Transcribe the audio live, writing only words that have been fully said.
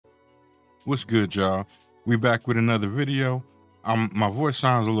What's good, y'all? We back with another video. My voice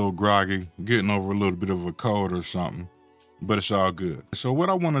sounds a little groggy, getting over a little bit of a cold or something, but it's all good. So what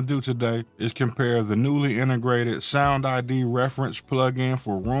I want to do today is compare the newly integrated Sound ID reference plugin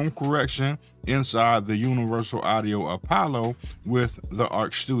for room correction inside the Universal Audio Apollo with the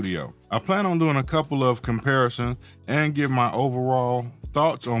Arc Studio. I plan on doing a couple of comparisons and give my overall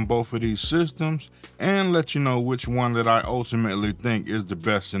thoughts on both of these systems and let you know which one that I ultimately think is the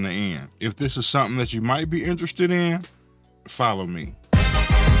best in the end. If this is something that you might be interested in, follow me.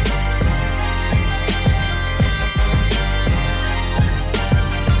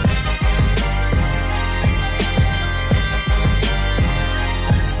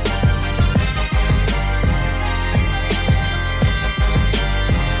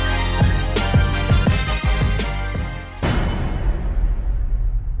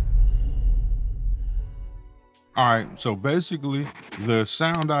 All right, so basically the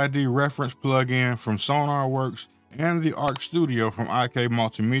Sound ID reference plugin from Sonarworks and the Arc Studio from Akai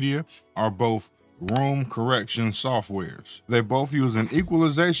Multimedia are both room correction softwares. They both use an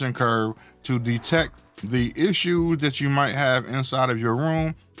equalization curve to detect the issues that you might have inside of your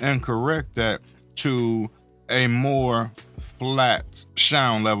room and correct that to a more flat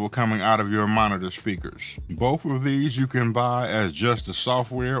sound level coming out of your monitor speakers. Both of these you can buy as just the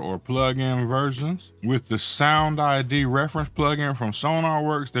software or plugin versions. With the Sound ID reference plugin from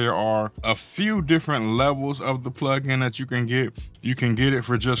Sonarworks, there are a few different levels of the plugin that you can get. You can get it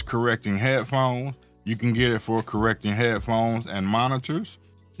for just correcting headphones. You can get it for correcting headphones and monitors.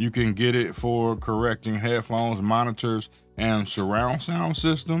 You can get it for correcting headphones, monitors, and surround sound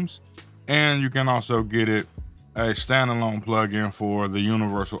systems. And you can also get it a standalone plugin for the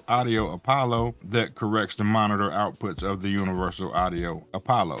Universal Audio Apollo that corrects the monitor outputs of the Universal Audio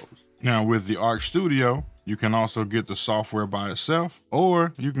Apollos. Now with the Arc Studio, you can also get the software by itself,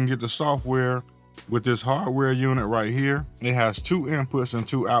 or you can get the software with this hardware unit right here. It has 2 inputs and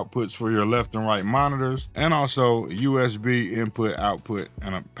 2 outputs for your left and right monitors, and also USB input, output,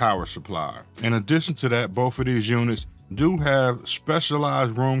 and a power supply. In addition to that, both of these units do have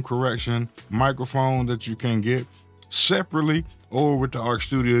specialized room correction microphone that you can get separately, or with the Arc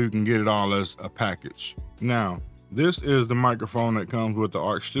Studio you can get it all as a package. Now this is the microphone that comes with the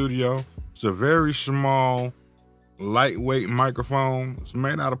Arc Studio. It's a very small, lightweight microphone. It's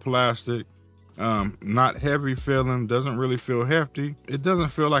made out of plastic, not heavy feeling, doesn't really feel hefty. It doesn't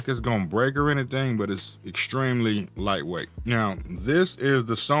feel like it's gonna break or anything, but it's extremely lightweight. Now this is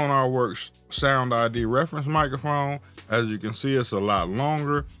the Sonarworks Sound ID reference microphone. As you can see, it's a lot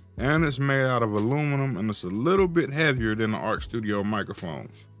longer and it's made out of aluminum, and it's a little bit heavier than the Arc Studio microphone.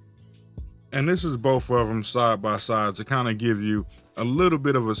 And this is both of them side by side to kind of give you a little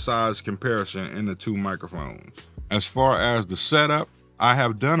bit of a size comparison in the 2 microphones. As far as the setup, I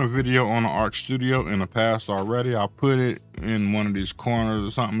have done a video on the Arc Studio in the past already. I'll put it in one of these corners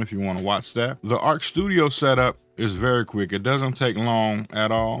or something if you want to watch that. The Arc Studio setup is very quick. It doesn't take long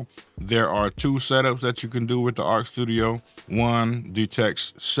at all. There are 2 setups that you can do with the Arc Studio. One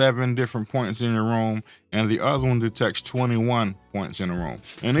detects 7 different points in your room, and the other one detects 21 points in the room.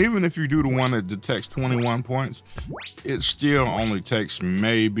 And even if you do the one that detects 21 points, it still only takes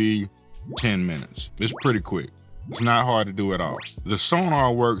maybe 10 minutes. It's pretty quick. It's not hard to do at all. The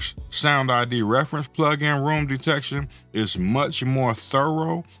Sonarworks Sound ID reference plugin room detection is much more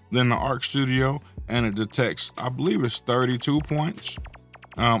thorough than the Arc Studio, and it detects, I believe it's 32 points.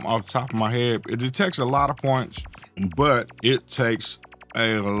 Off the top of my head, it detects a lot of points, but it takes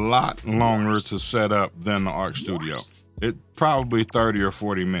a lot longer to set up than the Arc Studio. It probably 30 or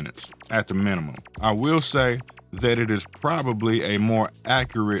 40 minutes at the minimum. I will say that it is probably a more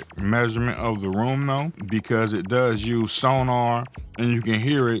accurate measurement of the room though, because it does use sonar, and you can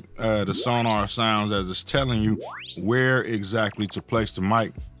hear it, the sonar sounds as it's telling you where exactly to place the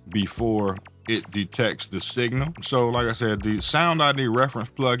mic before it detects the signal. So like I said, the Sound ID reference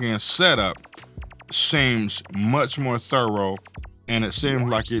plugin setup seems much more thorough, and it seems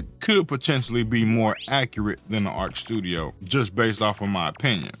like it could potentially be more accurate than the Arc Studio, just based off of my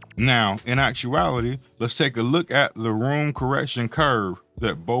opinion. Now, in actuality, let's take a look at the room correction curve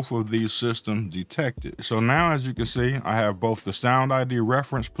that both of these systems detected. So now, as you can see, I have both the Sound ID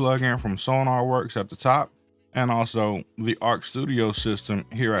reference plugin from Sonarworks at the top, and also the Arc Studio system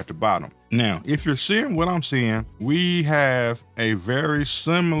here at the bottom. Now, if you're seeing what I'm seeing, we have a very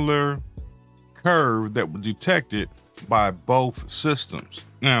similar curve that was detected by both systems.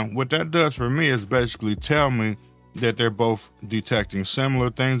 Now, what that does for me is basically tell me that they're both detecting similar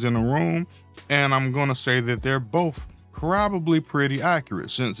things in the room, and I'm gonna say that they're both probably pretty accurate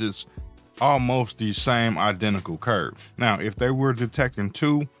since it's almost the same identical curve. Now, if they were detecting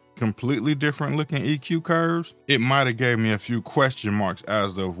 2 completely different looking EQ curves, it might have gave me a few question marks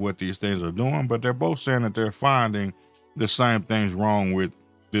as of what these things are doing, but they're both saying that they're finding the same things wrong with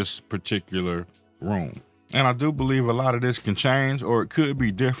this particular room. And I do believe a lot of this can change, or it could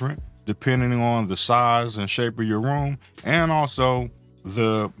be different depending on the size and shape of your room, and also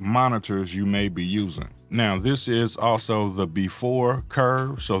the monitors you may be using. Now, this is also the before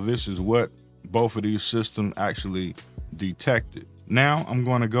curve, so this is what both of these systems actually detected. Now I'm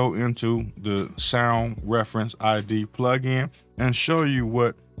going to go into the sound reference ID plugin and show you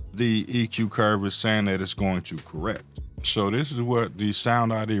what the EQ curve is saying that it's going to correct. So this is what the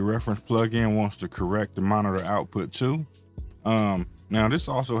sound ID reference plugin wants to correct the monitor output to. Now this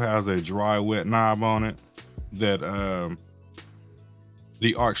also has a dry wet knob on it that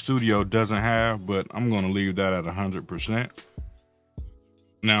the Arc Studio doesn't have, but I'm going to leave that at 100%.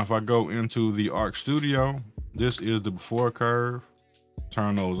 Now if I go into the Arc Studio, this is the before curve,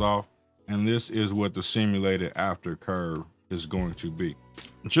 turn those off, and this is what the simulated after curve is going to be.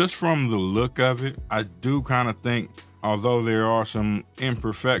 Just from the look of it, I do kind of think, although there are some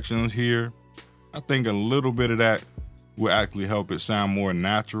imperfections here, I think a little bit of that will actually help it sound more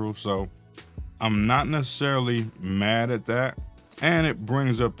natural. So I'm not necessarily mad at that. And it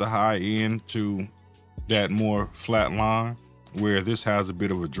brings up the high end to that more flat line, where this has a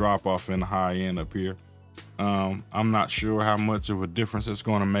bit of a drop off in the high end up here. I'm not sure how much of a difference it's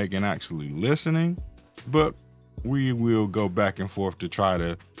going to make in actually listening, but we will go back and forth to try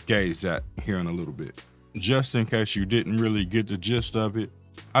to gauge that here in a little bit. Just in case you didn't really get the gist of it,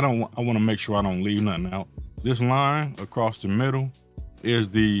 I want to make sure I don't leave nothing out. This line across the middle is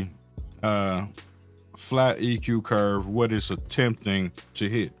the flat EQ curve, what it's attempting to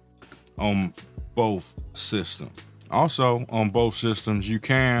hit on both systems. Also, on both systems, you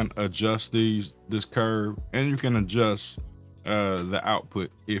can adjust this curve, and you can adjust the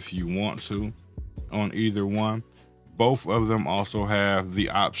output if you want to on either one. Both of them also have the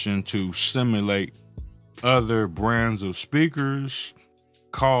option to simulate other brands of speakers,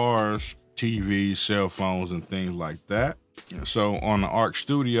 cars, TVs, cell phones, and things like that. So on the Arc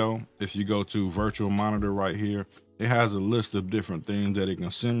Studio, if you go to virtual monitor right here, it has a list of different things that it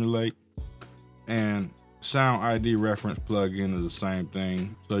can simulate, and Sound ID reference plugin is the same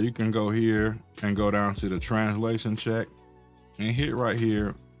thing. So you can go here and go down to the translation check and hit right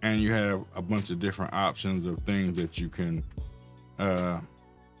here, and you have a bunch of different options of things that you can kind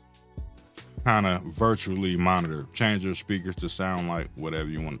of virtually monitor. Change your speakers to sound like whatever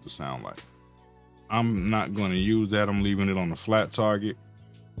you want it to sound like. I'm not going to use that. I'm leaving it on the flat target.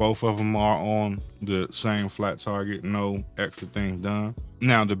 Both of them are on the same flat target, no extra things done.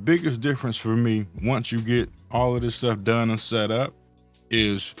 Now, the biggest difference for me, once you get all of this stuff done and set up,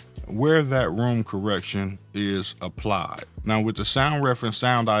 is where that room correction is applied. Now, with the Sound Reference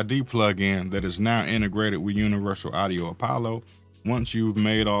Sound ID plugin that is now integrated with Universal Audio Apollo, once you've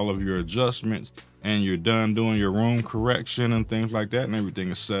made all of your adjustments and you're done doing your room correction and things like that, and everything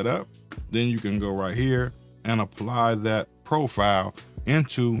is set up, then you can go right here and apply that profile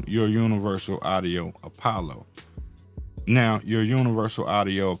into your Universal Audio Apollo. Now, your Universal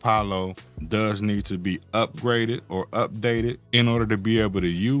Audio Apollo does need to be upgraded or updated in order to be able to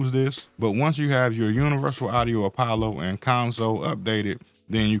use this. But once you have your Universal Audio Apollo and console updated,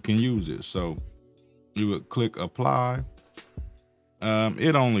 then you can use it. So you would click apply.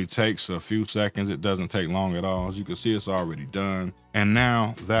 It only takes a few seconds. It doesn't take long at all. As you can see, it's already done. And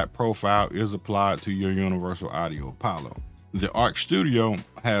now that profile is applied to your Universal Audio Apollo. The Arc Studio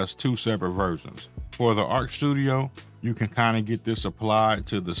has two separate versions. For the Arc Studio, you can kind of get this applied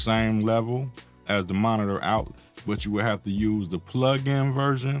to the same level as the monitor out, but you would have to use the plug-in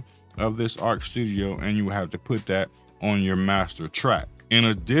version of this Arc Studio, and you would have to put that on your master track. In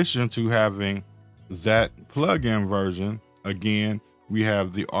addition to having that plug-in version, again, we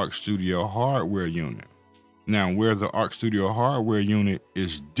have the Arc Studio hardware unit. Now, where the Arc Studio hardware unit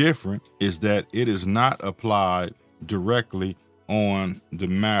is different is that it is not applied directly on the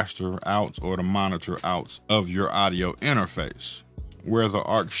master outs or the monitor outs of your audio interface. Where the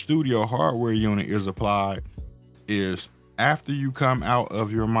Arc Studio hardware unit is applied is after you come out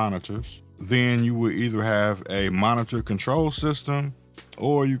of your monitors, then you will either have a monitor control system,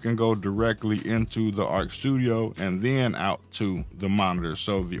 or you can go directly into the Arc Studio and then out to the monitor.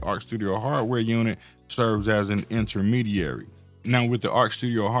 So the Arc Studio hardware unit serves as an intermediary. Now with the Arc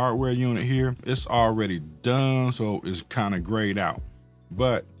Studio hardware unit here, it's already done, so it's kind of grayed out.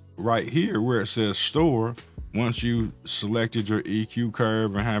 But right here where it says store, once you selected your EQ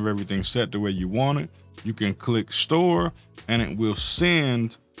curve and have everything set the way you want it, you can click store, and it will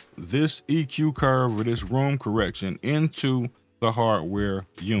send this EQ curve or this room correction into the hardware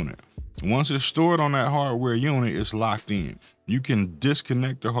unit. Once it's stored on that hardware unit, it's locked in. You can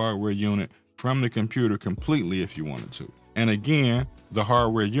disconnect the hardware unit from the computer completely if you wanted to. And again, the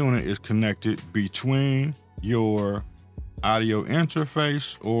hardware unit is connected between your audio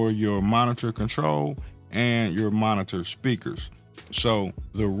interface or your monitor control and your monitor speakers. So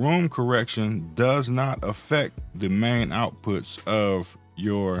the room correction does not affect the main outputs of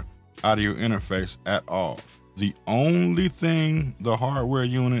your audio interface at all. The only thing the hardware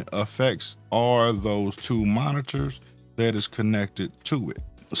unit affects are those two monitors that is connected to it.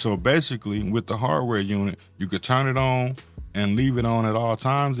 So basically with the hardware unit, you could turn it on and leave it on at all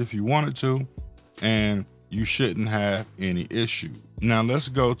times if you wanted to, and you shouldn't have any issue. Now let's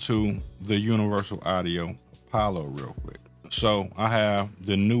go to the Universal Audio Apollo real quick. So I have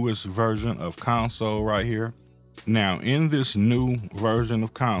the newest version of console right here. Now in this new version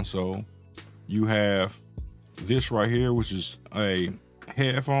of console, you have this right here, which is a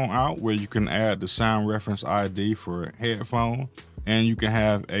headphone out where you can add the sound reference ID for headphone, and you can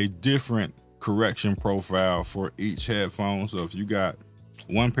have a different correction profile for each headphone. So if you got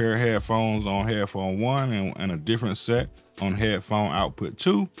one pair of headphones on headphone 1 and a different set on headphone output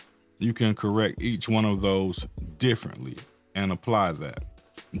 2, you can correct each one of those differently and apply that.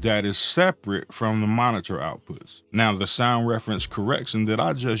 That is separate from the monitor outputs. Now the sound reference correction that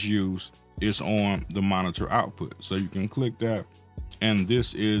I just used is on the monitor output. So you can click that, and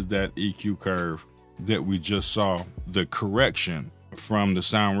this is that EQ curve that we just saw, the correction from the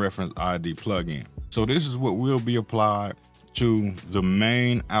sound reference ID plugin. So this is what will be applied to the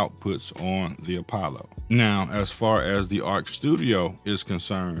main outputs on the Apollo. Now, as far as the Arc Studio is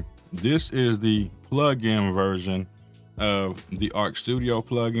concerned, this is the plugin version of the Arc Studio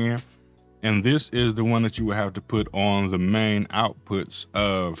plugin, and this is the one that you would have to put on the main outputs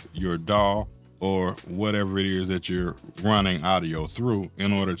of your DAW or whatever it is that you're running audio through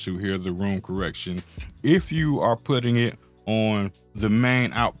in order to hear the room correction, if you are putting it on the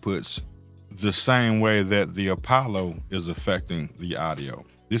main outputs the same way that the Apollo is affecting the audio.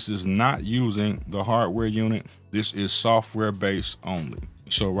 This is not using the hardware unit. This is software based only.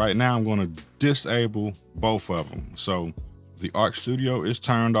 So right now I'm going to disable both of them. So the Arc Studio is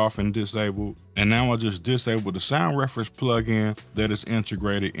turned off and disabled, and now I'll just disable the sound reference plugin that is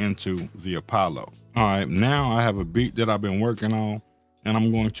integrated into the Apollo. All right, now I have a beat that I've been working on, and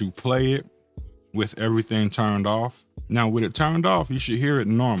I'm going to play it with everything turned off. Now with it turned off, you should hear it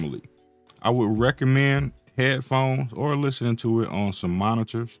normally. I would recommend headphones or listening to it on some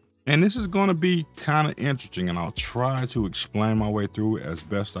monitors. And this is going to be kind of interesting, and I'll try to explain my way through it as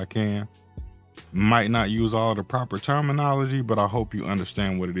best I can. Might not use all the proper terminology, but I hope you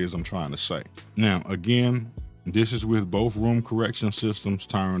understand what it is I'm trying to say. Now, again, this is with both room correction systems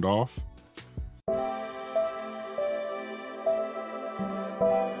turned off.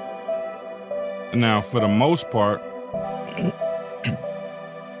 Now, for the most part,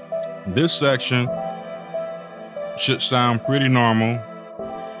 this section should sound pretty normal.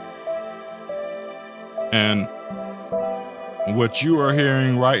 And what you are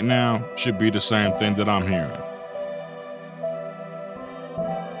hearing right now should be the same thing that I'm hearing.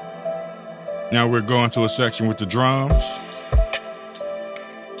 Now we're going to a section with the drums.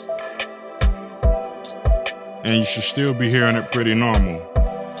 And you should still be hearing it pretty normal.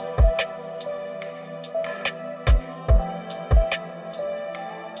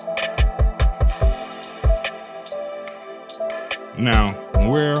 Now,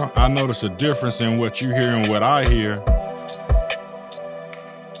 where I notice a difference in what you hear and what I hear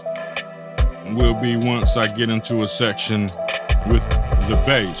will be once I get into a section with the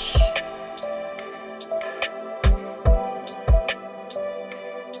bass.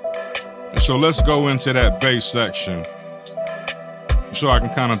 So let's go into that bass section so I can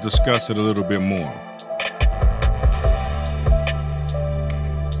kind of discuss it a little bit more.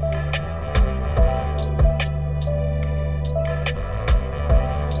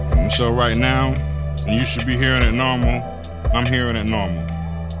 So right now, you should be hearing it normal. I'm hearing it normal.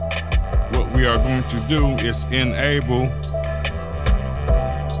 What we are going to do is enable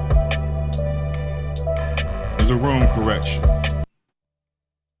the room correction.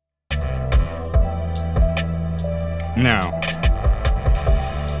 Now,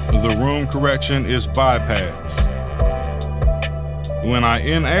 the room correction is bypassed. When I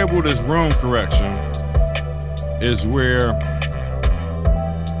enable this room correction is where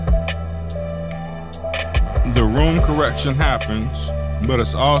the room correction happens, but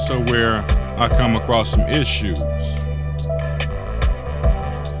it's also where I come across some issues.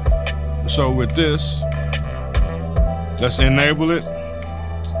 So with this, let's enable it.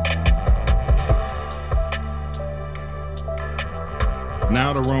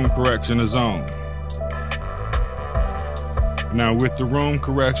 Now the room correction is on. Now with the room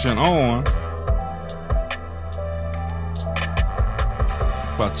correction on,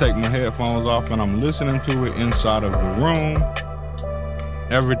 if I take my headphones off and I'm listening to it inside of the room,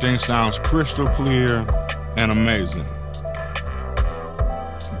 everything sounds crystal clear and amazing.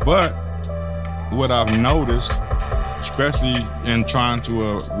 But what I've noticed, especially in trying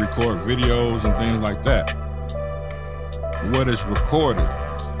to record videos and things like that, what is recorded,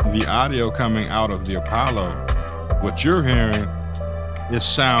 the audio coming out of the Apollo, what you're hearing is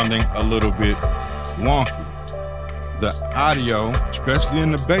sounding a little bit wonky. The audio, especially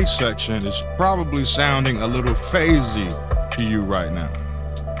in the bass section, is probably sounding a little phasey to you right now.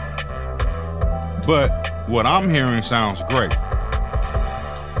 But what I'm hearing sounds great.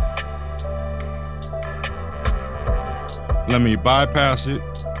 Let me bypass it.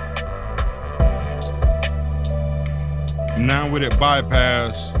 Now with it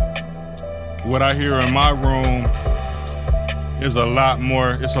bypassed, what I hear in my room is a lot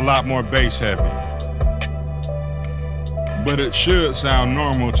more bass heavy. But it should sound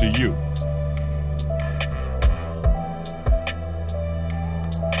normal to you.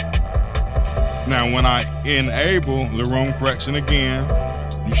 Now when I enable the room correction again,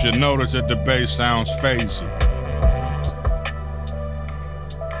 you should notice that the bass sounds phasey.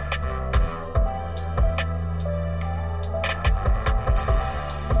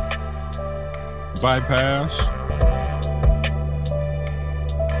 Bypass.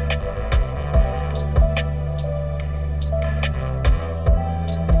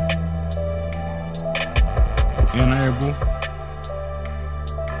 Enable.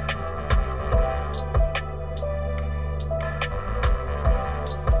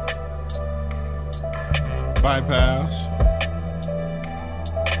 Bypass.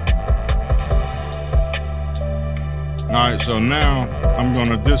 All right, so now I'm going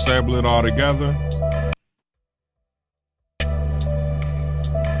to disable it altogether.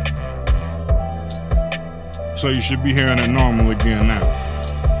 So you should be hearing it normal again now.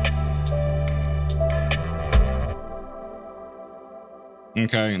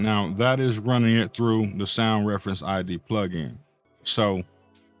 Okay, now that is running it through the Sound Reference ID plugin. So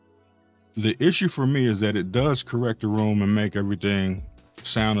the issue for me is that it does correct the room and make everything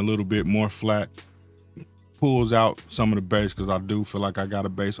sound a little bit more flat. Pulls out some of the bass because I do feel like I got a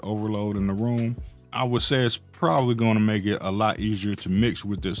bass overload in the room. I would say it's probably going to make it a lot easier to mix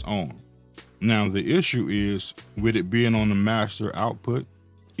with this on. Now the issue is with it being on the master output,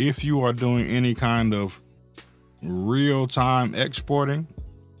 if you are doing any kind of real-time exporting,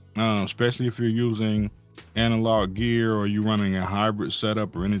 especially if you're using analog gear or you're running a hybrid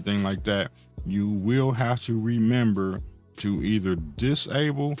setup or anything like that, you will have to remember to either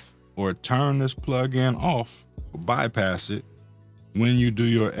disable or turn this plugin off, or bypass it when you do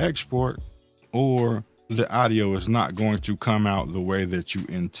your export, or the audio is not going to come out the way that you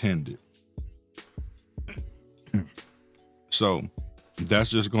intended. So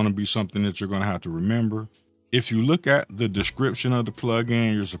that's just going to be something that you're going to have to remember. If you look at the description of the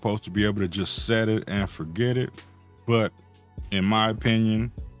plugin, you're supposed to be able to just set it and forget it. But in my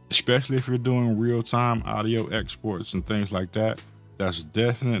opinion, especially if you're doing real-time audio exports and things like that, that's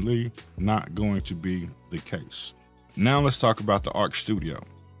definitely not going to be the case. Now let's talk about the Arc Studio.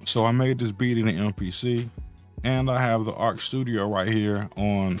 So I made this beat in the MPC, and I have the Arc Studio right here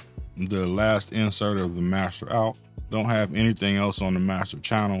on the last insert of the master out. Don't have anything else on the master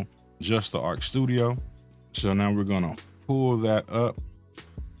channel, just the Arc Studio. So now we're gonna pull that up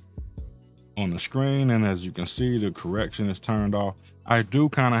on the screen, and as you can see, the correction is turned off. I do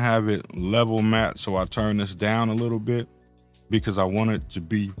kind of have it level matte, so I turn this down a little bit because I want it to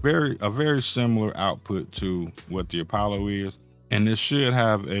be a very similar output to what the Apollo is, and this should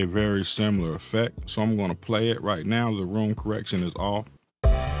have a very similar effect. So I'm gonna play it right now. The room correction is off.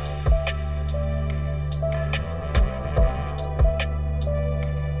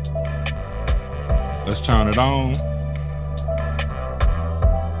 Let's turn it on.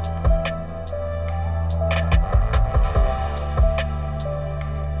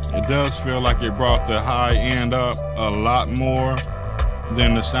 It does feel like it brought the high end up a lot more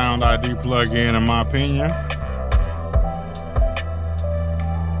than the Sound ID plugin, in my opinion.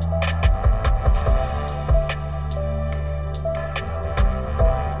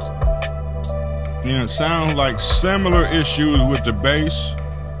 And it sounds like similar issues with the bass,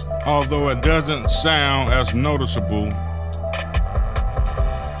 although it doesn't sound as noticeable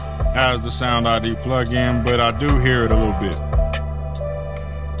as the Sound ID plugin, but I do hear it a little bit.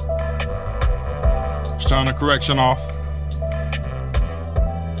 Let's turn the correction off.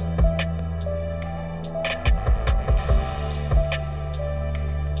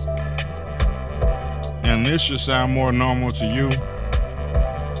 And this should sound more normal to you.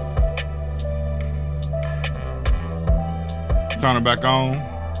 Turn it back on.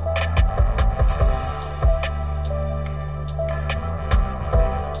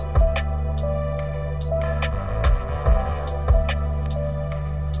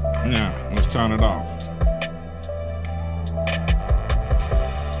 Now, let's turn it off.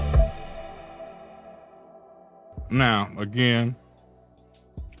 Now, again,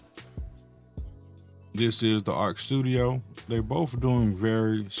 this is the Arc Studio. They're both doing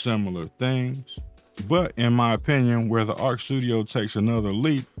very similar things, but in my opinion, where the Arc Studio takes another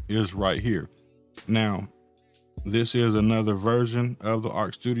leap is right here. Now, this is another version of the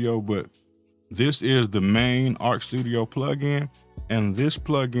Arc Studio, but this is the main Arc Studio plugin, and this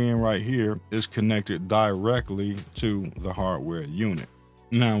plugin right here is connected directly to the hardware unit.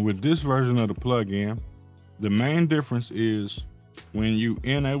 Now, with this version of the plugin, the main difference is when you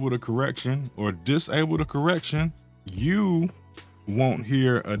enable the correction or disable the correction, you won't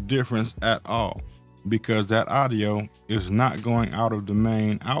hear a difference at all because that audio is not going out of the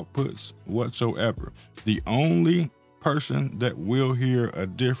main outputs whatsoever. The only person that will hear a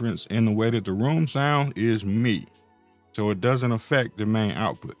difference in the way that the room sounds is me. So it doesn't affect the main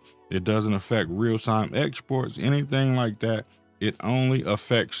output. It doesn't affect real-time exports, anything like that. It only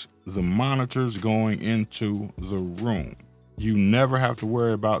affects the monitors going into the room. You never have to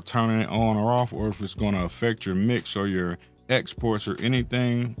worry about turning it on or off, or if it's going to affect your mix or your exports or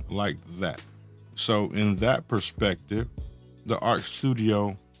anything like that. So in that perspective, the Arc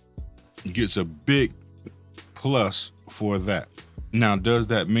Studio gets a big plus for that. Now, does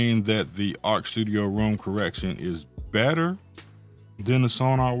that mean that the Arc Studio room correction is better than the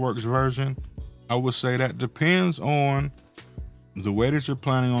Sonarworks version? I would say that depends on the way that you're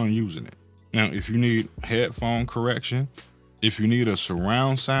planning on using it. Now, if you need headphone correction, if you need a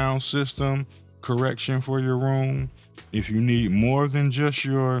surround sound system correction for your room, if you need more than just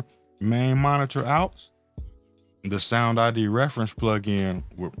your main monitor outs, the Sound ID reference plugin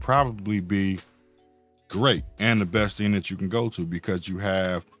would probably be great and the best thing that you can go to because you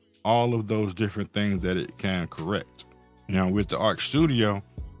have all of those different things that it can correct. Now, with the Arc Studio,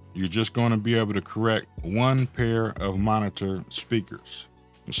 you're just going to be able to correct one pair of monitor speakers.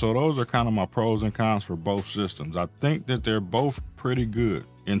 So those are kind of my pros and cons for both systems. I think that they're both pretty good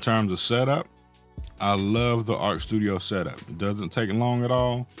in terms of setup. I love the Arc Studio setup. It doesn't take long at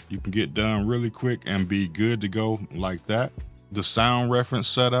all. You can get done really quick and be good to go like that. The sound reference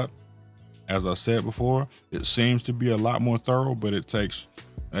setup, as I said before, it seems to be a lot more thorough, but it takes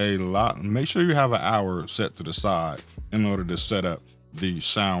a lot. Make sure you have an hour set to the side in order to set up the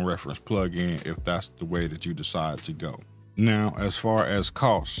sound reference plugin if that's the way that you decide to go. Now, as far as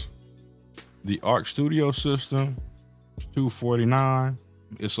costs, the Arc Studio system is $249.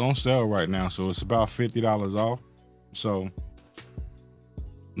 It's on sale right now, so it's about $50 off. So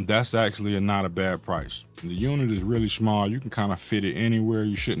that's actually not a bad price. The unit is really small. You can kind of fit it anywhere.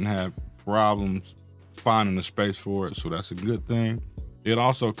 You shouldn't have problems finding the space for it, so that's a good thing. It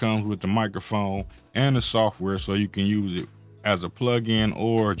also comes with the microphone and the software, so you can use it as a plugin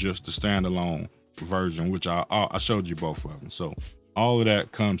or just the standalone version, which I showed you both of them. So all of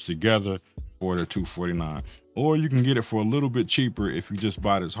that comes together for the $249. Or you can get it for a little bit cheaper if you just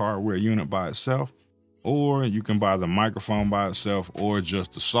buy this hardware unit by itself, or you can buy the microphone by itself or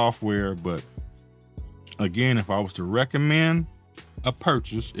just the software. But again, if I was to recommend a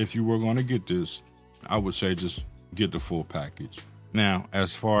purchase, if you were going to get this, I would say just get the full package. Now,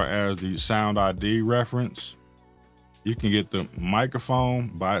 as far as the Sound ID reference, you can get the microphone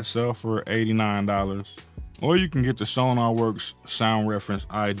by itself for $89, or you can get the Sonarworks Sound Reference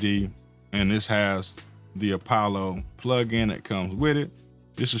ID, and this has the Apollo plugin that comes with it.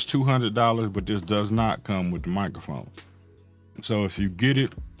 This is $200, but this does not come with the microphone. So if you get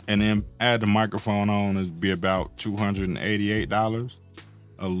it and then add the microphone on, it'd be about $288.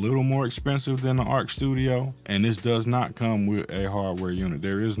 A little more expensive than the Arc Studio, and this does not come with a hardware unit.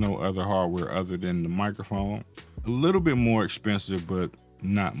 There is no other hardware other than the microphone. A little bit more expensive, but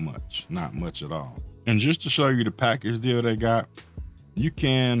not much at all. And just to show you the package deal they got, you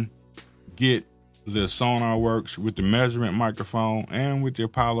can get the Sonarworks with the measurement microphone and with the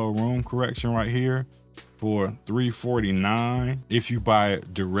Apollo room correction right here for $349 if you buy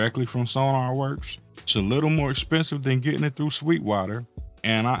it directly from Sonarworks. It's a little more expensive than getting it through Sweetwater,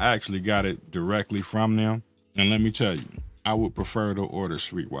 and I actually got it directly from them. And let me tell you, I would prefer to order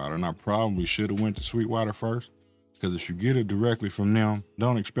Sweetwater, and I probably should have went to Sweetwater first, because if you get it directly from them,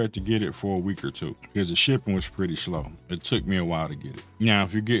 don't expect to get it for a week or two, because the shipping was pretty slow. It took me a while to get it. Now,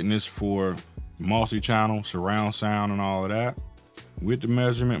 if you're getting this for multi-channel, surround sound, and all of that, with the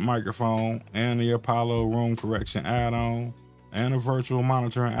measurement microphone and the Apollo room correction add-on and a virtual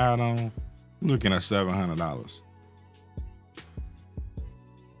monitoring add-on, looking at $700.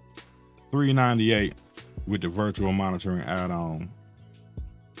 $398 with the virtual monitoring add-on.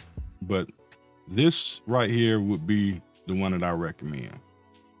 But this right here would be the one that I recommend.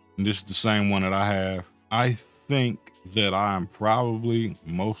 And this is the same one that I have. I think that I'm probably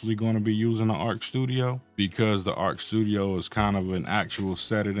mostly going to be using the Arc Studio, because the Arc Studio is kind of an actual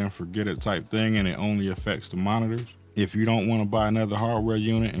set it and forget it type thing, and it only affects the monitors. If you don't want to buy another hardware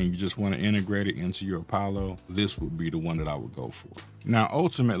unit and you just want to integrate it into your Apollo, this would be the one that I would go for. Now,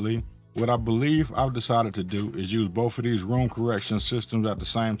 ultimately, what I believe I've decided to do is use both of these room correction systems at the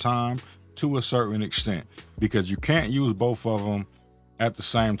same time to a certain extent, because you can't use both of them at the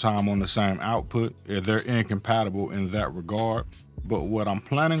same time on the same output. They're incompatible in that regard. But what I'm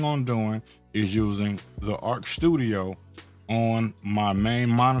planning on doing is using the Arc Studio on my main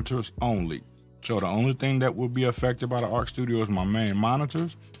monitors only. So the only thing that will be affected by the Arc Studio is my main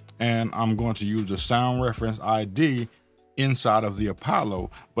monitors, and I'm going to use the sound reference ID inside of the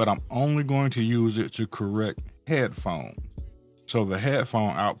Apollo, but I'm only going to use it to correct headphones. So the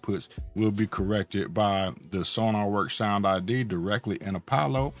headphone outputs will be corrected by the Sonarworks Sound ID directly in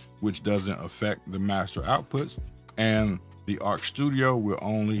Apollo, which doesn't affect the master outputs. And the Arc Studio will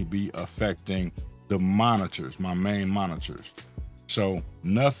only be affecting the monitors, my main monitors. So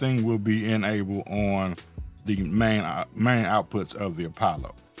nothing will be enabled on the main outputs of the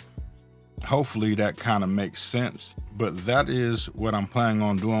Apollo. Hopefully that kind of makes sense, but that is what I'm planning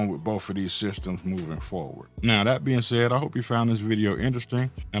on doing with both of these systems moving forward. Now, that being said, I hope you found this video interesting,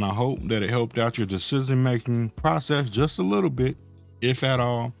 and I hope that it helped out your decision-making process just a little bit, if at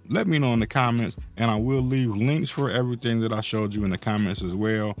all. Let me know in the comments, and I will leave links for everything that I showed you in the comments as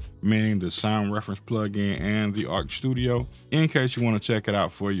well, meaning the sound reference plugin and the Arc Studio, in case you want to check it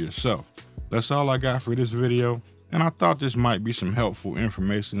out for yourself. That's all I got for this video. And I thought this might be some helpful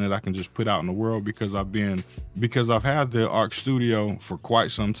information that I can just put out in the world, because I've had the Arc Studio for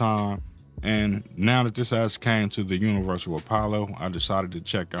quite some time, and now that this has came to the Universal Apollo, I decided to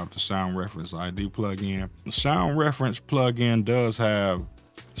check out the Sound Reference ID plugin. The Sound Reference plugin does have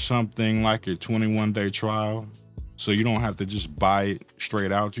something like a 21-day trial, so you don't have to just buy it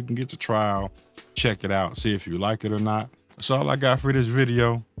straight out. You can get the trial, check it out, see if you like it or not. That's all I got for this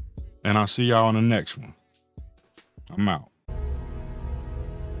video, and I'll see y'all in the next one. I'm out.